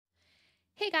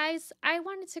Hey guys, I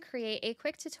wanted to create a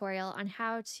quick tutorial on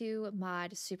how to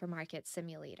mod Supermarket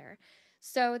Simulator.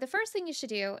 So the first thing you should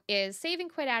do is save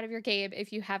and quit out of your game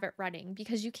if you have it running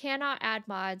because you cannot add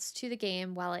mods to the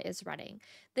game while it is running.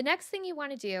 The next thing you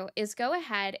want to do is go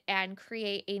ahead and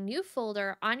create a new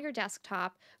folder on your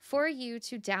desktop for you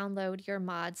to download your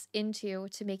mods into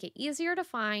to make it easier to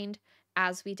find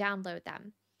as we download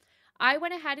them. I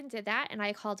went ahead and did that and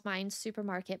I called mine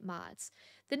Supermarket Mods.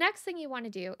 The next thing you want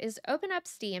to do is open up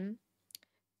Steam,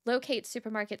 locate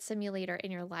Supermarket Simulator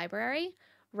in your library,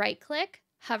 right click,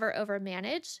 hover over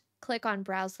Manage, click on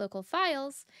Browse Local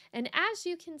Files, and as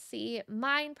you can see,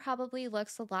 mine probably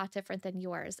looks a lot different than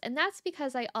yours, and that's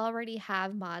because I already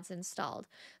have mods installed.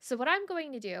 So what I'm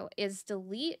going to do is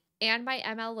delete and my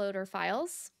ML loader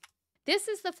files. This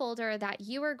is the folder that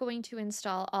you are going to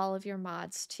install all of your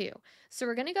mods to. So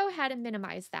we're going to go ahead and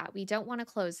minimize that. We don't want to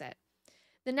close it.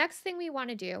 The next thing we want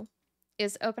to do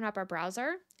is open up our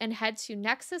browser and head to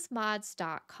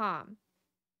nexusmods.com.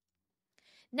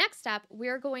 Next up,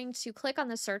 we're going to click on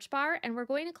the search bar and we're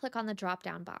going to click on the drop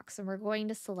down box and we're going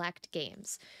to select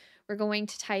games. We're going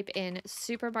to type in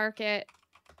Supermarket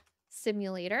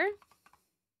Simulator.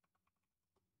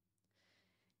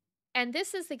 And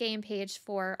this is the game page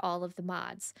for all of the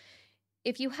mods.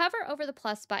 If you hover over the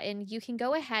plus button, you can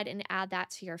go ahead and add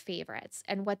that to your favorites.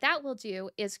 And what that will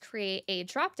do is create a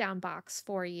drop down box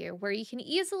for you where you can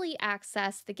easily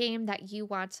access the game that you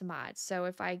want to mod. So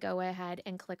if I go ahead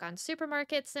and click on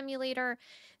Supermarket Simulator,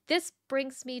 this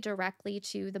brings me directly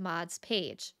to the mods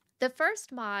page. The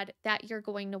first mod that you're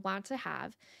going to want to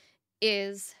have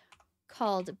is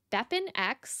called Beppin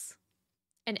X.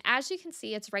 And as you can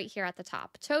see, it's right here at the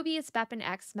top. Toby's Beppin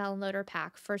X Melon Loader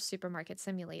Pack for Supermarket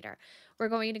Simulator. We're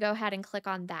going to go ahead and click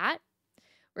on that.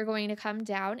 We're going to come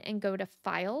down and go to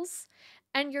Files.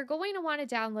 And you're going to want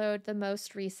to download the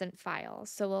most recent file.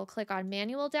 So we'll click on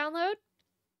Manual Download.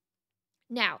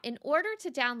 Now, in order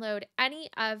to download any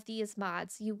of these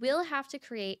mods, you will have to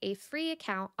create a free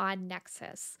account on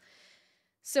Nexus.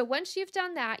 So once you've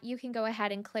done that, you can go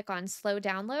ahead and click on Slow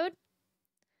Download.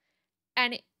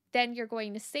 And then you're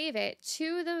going to save it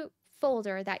to the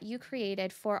folder that you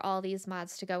created for all these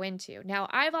mods to go into. Now,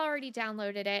 I've already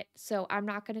downloaded it, so I'm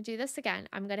not going to do this again.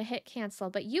 I'm going to hit cancel,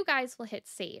 but you guys will hit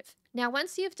save. Now,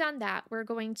 once you've done that, we're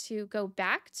going to go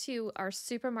back to our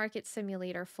Supermarket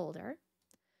Simulator folder.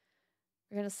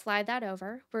 We're going to slide that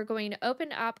over. We're going to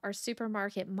open up our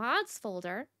Supermarket Mods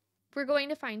folder. We're going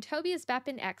to find Toby's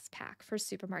Beppin X pack for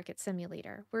Supermarket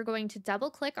Simulator. We're going to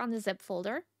double click on the zip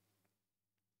folder.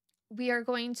 We are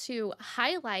going to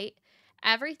highlight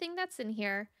everything that's in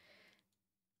here,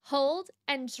 hold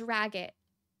and drag it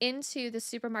into the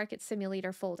Supermarket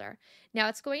Simulator folder. Now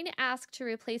it's going to ask to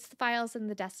replace the files in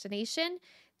the destination.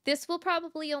 This will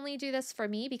probably only do this for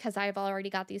me because I've already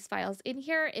got these files in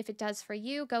here. If it does for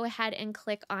you, go ahead and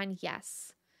click on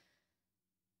yes.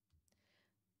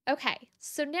 Okay,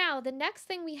 so now the next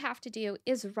thing we have to do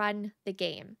is run the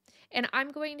game, and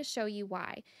I'm going to show you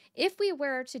why. If we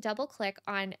were to double click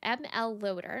on ML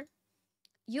Loader,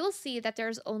 you'll see that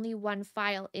there's only one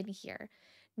file in here.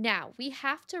 Now, we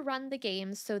have to run the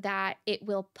game so that it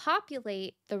will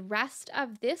populate the rest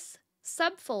of this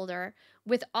subfolder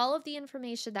with all of the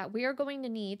information that we are going to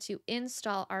need to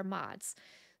install our mods.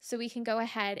 So we can go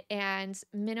ahead and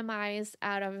minimize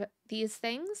out of these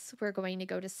things. We're going to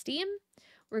go to Steam.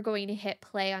 We're going to hit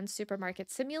play on Supermarket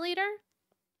Simulator.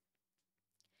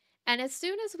 And as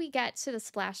soon as we get to the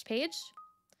splash page,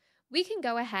 we can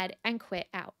go ahead and quit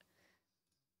out.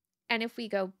 And if we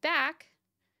go back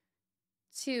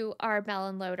to our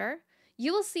Melon Loader,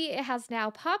 you will see it has now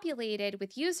populated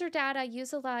with user data,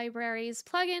 user libraries,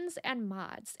 plugins, and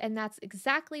mods. And that's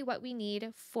exactly what we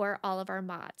need for all of our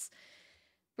mods.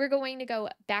 We're going to go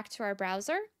back to our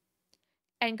browser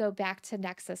and go back to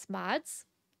Nexus Mods.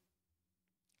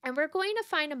 And we're going to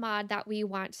find a mod that we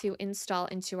want to install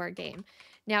into our game.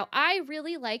 Now, I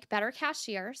really like Better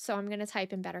Cashier, so I'm going to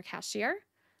type in Better Cashier.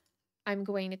 I'm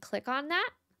going to click on that.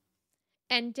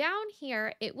 And down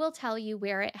here, it will tell you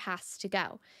where it has to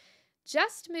go.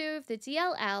 Just move the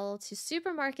DLL to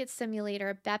Supermarket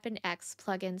Simulator Beppin X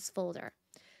plugins folder.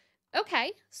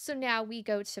 Okay, so now we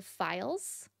go to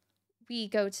Files. We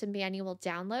go to Manual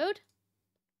Download.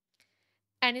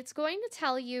 And it's going to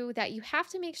tell you that you have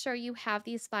to make sure you have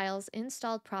these files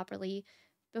installed properly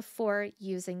before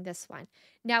using this one.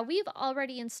 Now, we've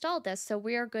already installed this, so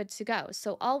we're good to go.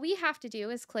 So all we have to do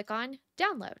is click on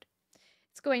Download.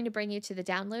 It's going to bring you to the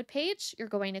download page. You're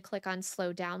going to click on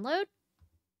Slow Download,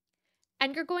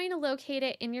 and you're going to locate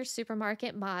it in your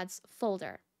Supermarket Mods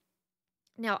folder.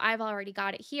 Now, I've already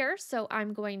got it here, so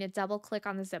I'm going to double click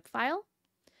on the zip file.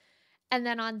 And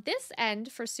then on this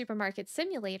end for Supermarket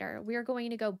Simulator, we're going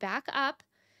to go back up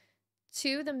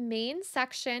to the main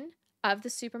section of the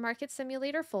Supermarket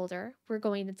Simulator folder. We're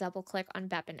going to double click on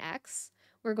BepInEx.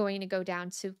 We're going to go down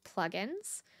to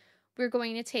Plugins. We're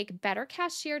going to take Better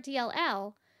Cashier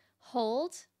DLL,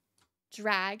 hold,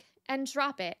 drag, and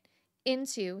drop it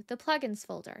into the plugins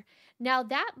folder. Now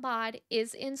that mod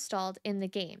is installed in the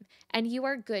game and you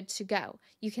are good to go.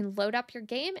 You can load up your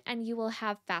game and you will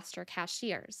have faster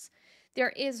cashiers.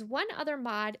 There is one other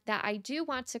mod that I do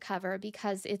want to cover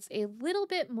because it's a little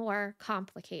bit more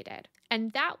complicated,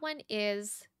 and that one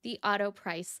is the Auto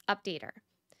Price Updater.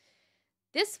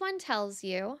 This one tells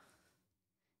you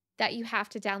that you have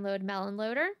to download Melon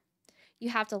Loader, you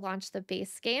have to launch the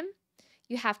base game,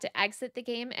 you have to exit the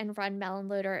game and run Melon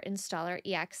Loader installer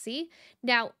exe.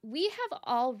 Now, we have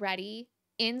already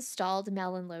installed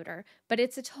Melon Loader, but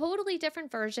it's a totally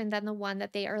different version than the one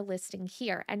that they are listing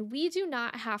here, and we do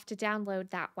not have to download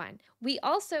that one. We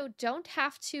also don't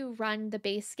have to run the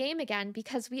base game again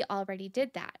because we already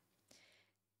did that.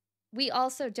 We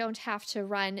also don't have to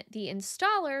run the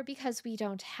installer because we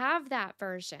don't have that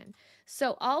version.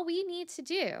 So all we need to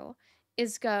do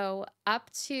is go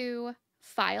up to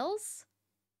Files.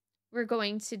 We're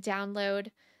going to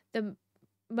download the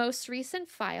most recent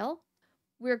file.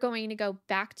 We're going to go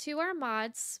back to our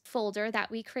mods folder that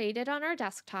we created on our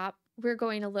desktop. We're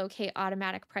going to locate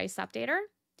Automatic Price Updater.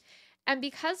 And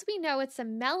because we know it's a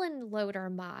Melon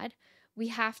Loader mod, we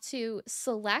have to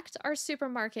select our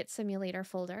Supermarket Simulator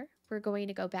folder. We're going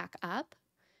to go back up.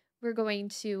 We're going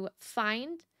to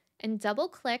find and double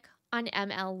click on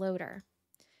ML Loader.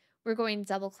 We're going to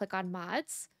double click on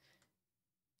mods.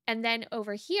 And then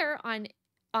over here on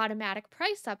Automatic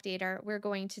Price Updater, we're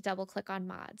going to double click on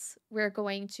mods. We're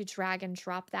going to drag and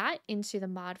drop that into the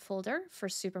mod folder for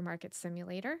Supermarket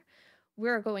Simulator.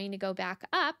 We're going to go back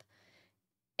up.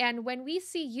 And when we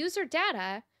see user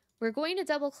data, we're going to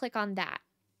double click on that.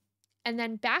 And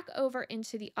then back over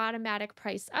into the Automatic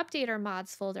Price Updater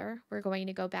mods folder, we're going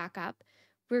to go back up.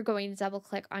 We're going to double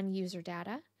click on user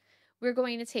data. We're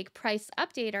going to take Price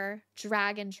Updater,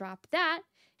 drag and drop that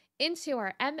into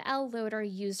our ML Loader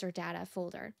user data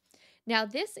folder. Now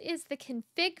this is the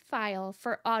config file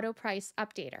for Auto Price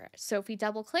Updater. So if we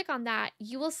double click on that,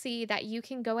 you will see that you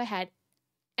can go ahead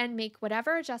and make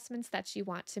whatever adjustments that you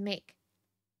want to make.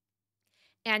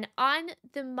 And on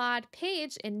the mod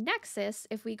page in Nexus,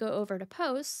 if we go over to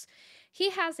posts,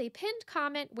 he has a pinned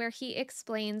comment where he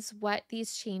explains what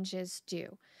these changes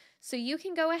do. So you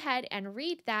can go ahead and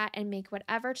read that and make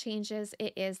whatever changes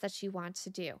it is that you want to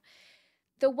do.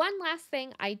 The one last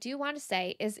thing I do want to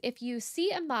say is if you see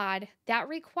a mod that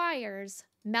requires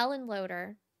Melon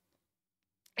Loader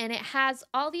and it has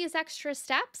all these extra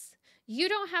steps, you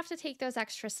don't have to take those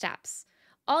extra steps.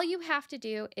 All you have to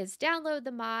do is download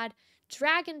the mod,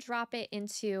 drag and drop it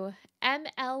into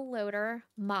ML Loader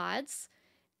mods,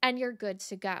 and you're good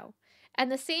to go.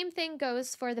 And the same thing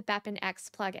goes for the BepInEx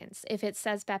plugins. If it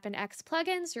says BepInEx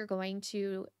plugins, you're going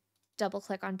to double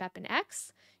click on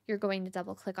BepInEx, you're going to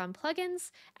double click on plugins,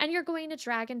 and you're going to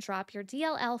drag and drop your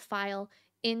DLL file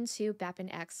into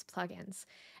BepInEx plugins.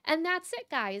 And that's it,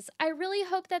 guys. I really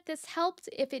hope that this helped.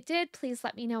 If it did, please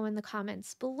let me know in the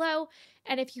comments below.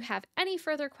 And if you have any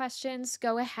further questions,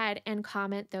 go ahead and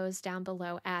comment those down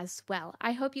below as well.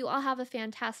 I hope you all have a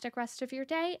fantastic rest of your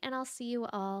day, and I'll see you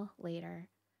all later.